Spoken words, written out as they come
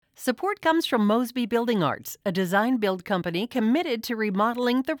Support comes from Mosby Building Arts, a design-build company committed to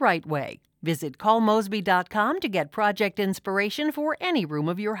remodeling the right way. Visit callmosby.com to get project inspiration for any room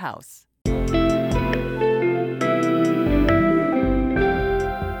of your house.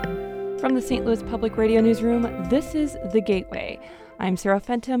 From the St. Louis Public Radio Newsroom, this is The Gateway. I'm Sarah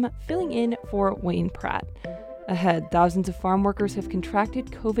Fenton, filling in for Wayne Pratt. Ahead, thousands of farm workers have contracted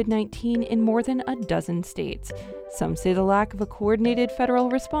COVID-19 in more than a dozen states. Some say the lack of a coordinated federal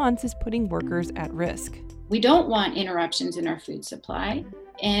response is putting workers at risk. We don't want interruptions in our food supply.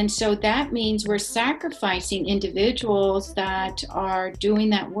 And so that means we're sacrificing individuals that are doing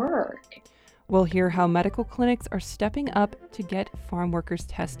that work. We'll hear how medical clinics are stepping up to get farm workers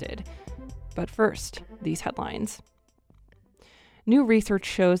tested. But first, these headlines. New research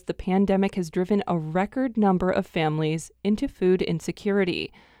shows the pandemic has driven a record number of families into food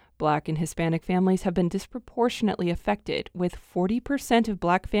insecurity. Black and Hispanic families have been disproportionately affected, with 40% of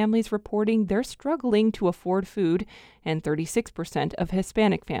Black families reporting they're struggling to afford food and 36% of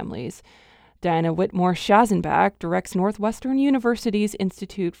Hispanic families. Diana Whitmore-Schazenbach directs Northwestern University's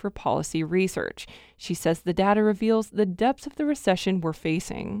Institute for Policy Research. She says the data reveals the depths of the recession we're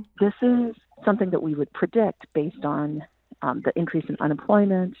facing. This is something that we would predict based on the increase in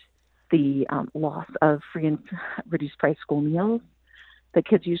unemployment, the loss of free and reduced price school meals that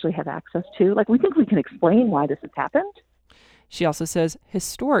kids usually have access to. We think we can explain why this has happened. She also says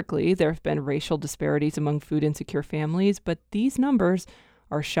historically there have been racial disparities among food insecure families, but these numbers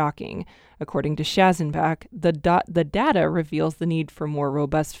are shocking. According to Schazenbach, the data reveals the need for more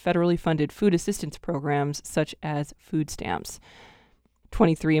robust federally funded food assistance programs such as food stamps.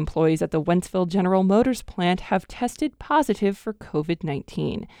 23 employees at the Wentzville General Motors plant have tested positive for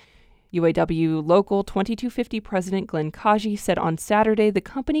COVID-19. UAW Local 2250 President Glenn Kaji said on Saturday the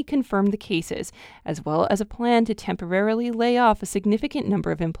company confirmed the cases, as well as a plan to temporarily lay off a significant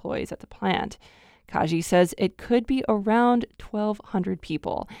number of employees at the plant. Kaji says it could be around 1,200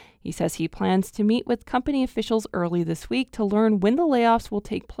 people. He says he plans to meet with company officials early this week to learn when the layoffs will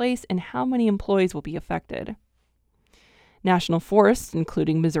take place and how many employees will be affected. National forests,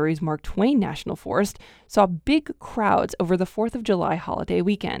 including Missouri's Mark Twain National Forest, saw big crowds over the 4th of July holiday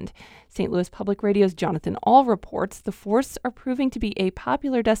weekend. St. Louis Public Radio's Jonathan Ahl reports the forests are proving to be a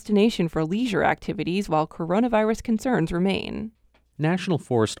popular destination for leisure activities while coronavirus concerns remain. National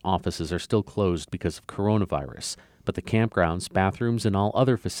Forest offices are still closed because of coronavirus, but the campgrounds, bathrooms, and all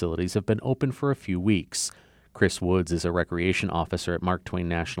other facilities have been open for a few weeks. Chris Woods is a recreation officer at Mark Twain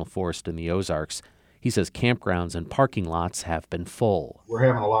National Forest in the Ozarks. He says campgrounds and parking lots have been full. We're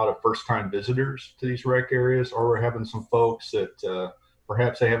having a lot of first-time visitors to these rec areas, or we're having some folks that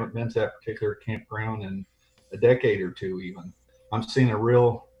perhaps they haven't been to that particular campground in a decade or two even. I'm seeing a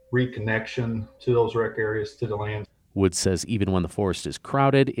real reconnection to those rec areas, to the land. Woods says even when the forest is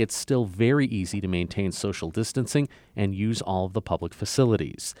crowded, it's still very easy to maintain social distancing and use all of the public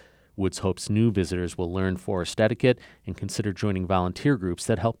facilities. Woods hopes new visitors will learn forest etiquette and consider joining volunteer groups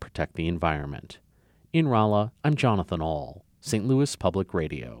that help protect the environment. In Rolla, I'm Jonathan Ahl, St. Louis Public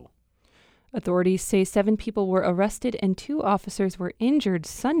Radio. Authorities say 7 people were arrested and 2 officers were injured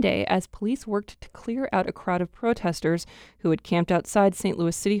Sunday as police worked to clear out a crowd of protesters who had camped outside St.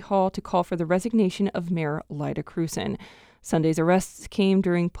 Louis City Hall to call for the resignation of Mayor Lyda Krewson. Sunday's arrests came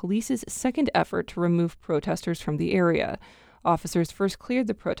during police's second effort to remove protesters from the area. Officers first cleared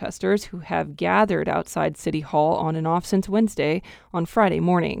the protesters, who have gathered outside City Hall on and off since Wednesday, on Friday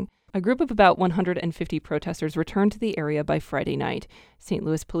morning. A group of about 150 protesters returned to the area by Friday night. St.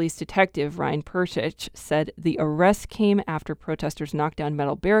 Louis Police Detective Ryan Persich said the arrest came after protesters knocked down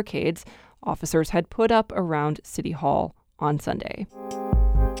metal barricades officers had put up around City Hall on Sunday.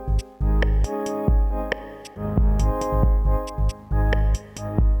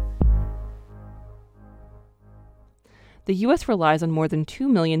 The U.S. relies on more than 2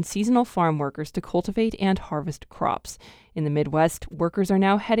 million seasonal farm workers to cultivate and harvest crops. In the Midwest, workers are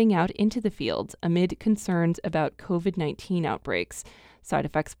now heading out into the fields amid concerns about COVID-19 outbreaks. Side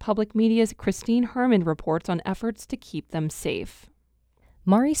Effects Public Media's Christine Herman reports on efforts to keep them safe.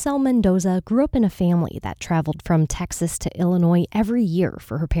 Maricel Mendoza grew up in a family that traveled from Texas to Illinois every year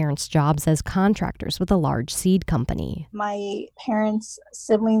for her parents' jobs as contractors with a large seed company. My parents'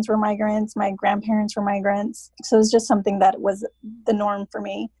 siblings were migrants, my grandparents were migrants, so it was just something that was the norm for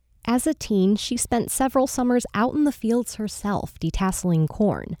me. As a teen, she spent several summers out in the fields herself, detasseling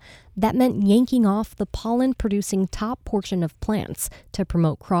corn. That meant yanking off the pollen-producing top portion of plants to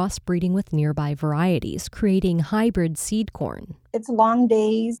promote crossbreeding with nearby varieties, creating hybrid seed corn. It's long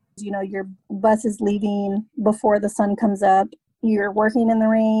days. Your bus is leaving before the sun comes up. You're working in the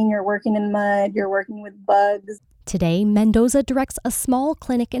rain, you're working in mud, you're working with bugs. Today, Mendoza directs a small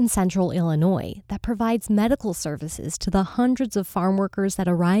clinic in central Illinois that provides medical services to the hundreds of farm workers that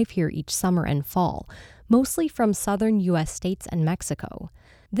arrive here each summer and fall, mostly from southern U.S. states and Mexico.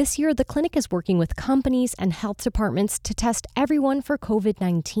 This year, the clinic is working with companies and health departments to test everyone for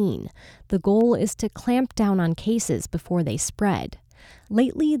COVID-19. The goal is to clamp down on cases before they spread.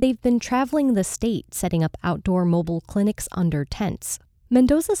 Lately, they've been traveling the state, setting up outdoor mobile clinics under tents.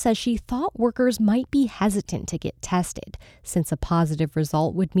 Mendoza says she thought workers might be hesitant to get tested, since a positive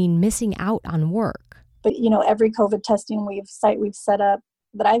result would mean missing out on work. But, every COVID testing we've set up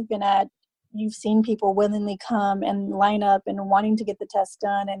that I've been at, you've seen people willingly come and line up and wanting to get the test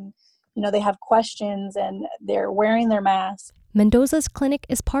done. And, they have questions and they're wearing their masks. Mendoza's clinic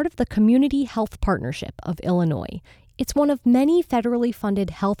is part of the Community Health Partnership of Illinois. It's one of many federally funded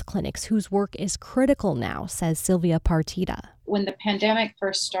health clinics whose work is critical now, says Sylvia Partida. When the pandemic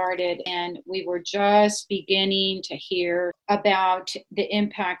first started and we were just beginning to hear about the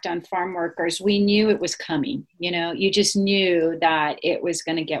impact on farm workers, we knew it was coming. You just knew that it was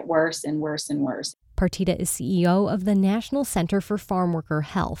going to get worse and worse and worse. Partida is CEO of the National Center for Farm Worker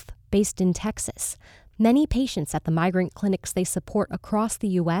Health, based in Texas. Many patients at the migrant clinics they support across the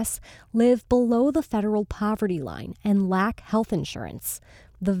U.S. live below the federal poverty line and lack health insurance.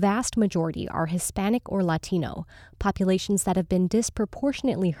 The vast majority are Hispanic or Latino, populations that have been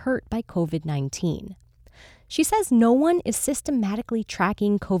disproportionately hurt by COVID-19. She says no one is systematically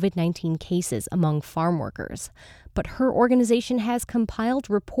tracking COVID-19 cases among farm workers, but her organization has compiled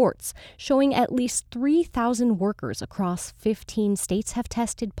reports showing at least 3,000 workers across 15 states have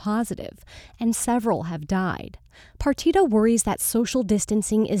tested positive, and several have died. Partida worries that social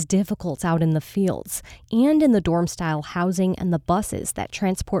distancing is difficult out in the fields and in the dorm-style housing and the buses that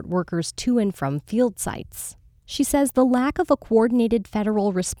transport workers to and from field sites. She says the lack of a coordinated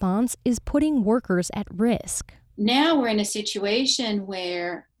federal response is putting workers at risk. Now we're in a situation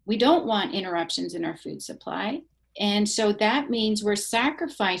where we don't want interruptions in our food supply. And so that means we're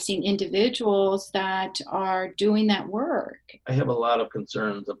sacrificing individuals that are doing that work. I have a lot of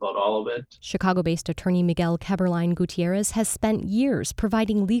concerns about all of it. Chicago-based attorney Miguel Keberline Gutierrez has spent years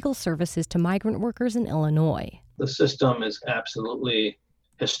providing legal services to migrant workers in Illinois. The system is absolutely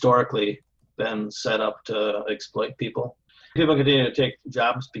historically been set up to exploit people. People continue to take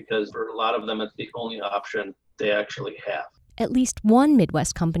jobs because for a lot of them it's the only option they actually have. At least one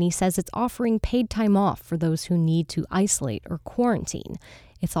Midwest company says it's offering paid time off for those who need to isolate or quarantine.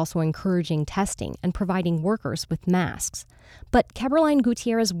 It's also encouraging testing and providing workers with masks. But Keberline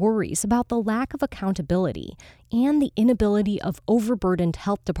Gutierrez worries about the lack of accountability and the inability of overburdened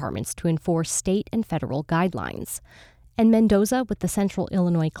health departments to enforce state and federal guidelines. And Mendoza, with the Central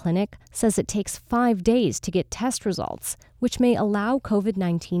Illinois Clinic, says it takes 5 days to get test results, which may allow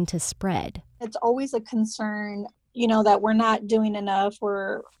COVID-19 to spread. It's always a concern, that we're not doing enough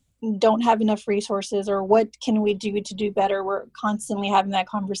or don't have enough resources, or what can we do to do better? We're constantly having that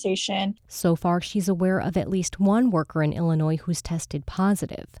conversation. So far, she's aware of at least one worker in Illinois who's tested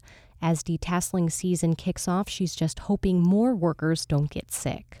positive. As detasseling season kicks off, she's just hoping more workers don't get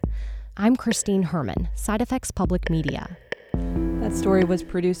sick. I'm Christine Herman, Side Effects Public Media. That story was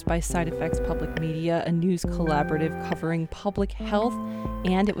produced by Side Effects Public Media, a news collaborative covering public health,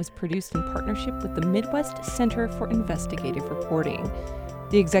 and it was produced in partnership with the Midwest Center for Investigative Reporting.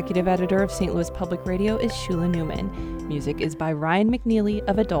 The executive editor of St. Louis Public Radio is Shula Newman. Music is by Ryan McNeely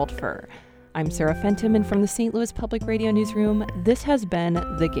of Adult Fur. I'm Sarah Fenton, and from the St. Louis Public Radio newsroom, this has been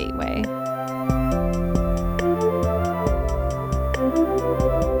The Gateway.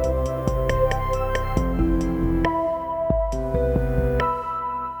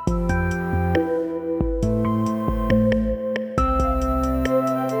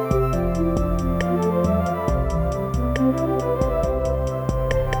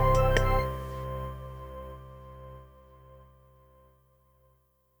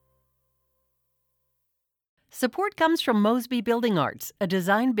 Support comes from Mosby Building Arts, a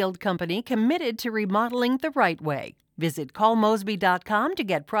design-build company committed to remodeling the right way. Visit callmosby.com to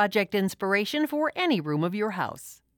get project inspiration for any room of your house.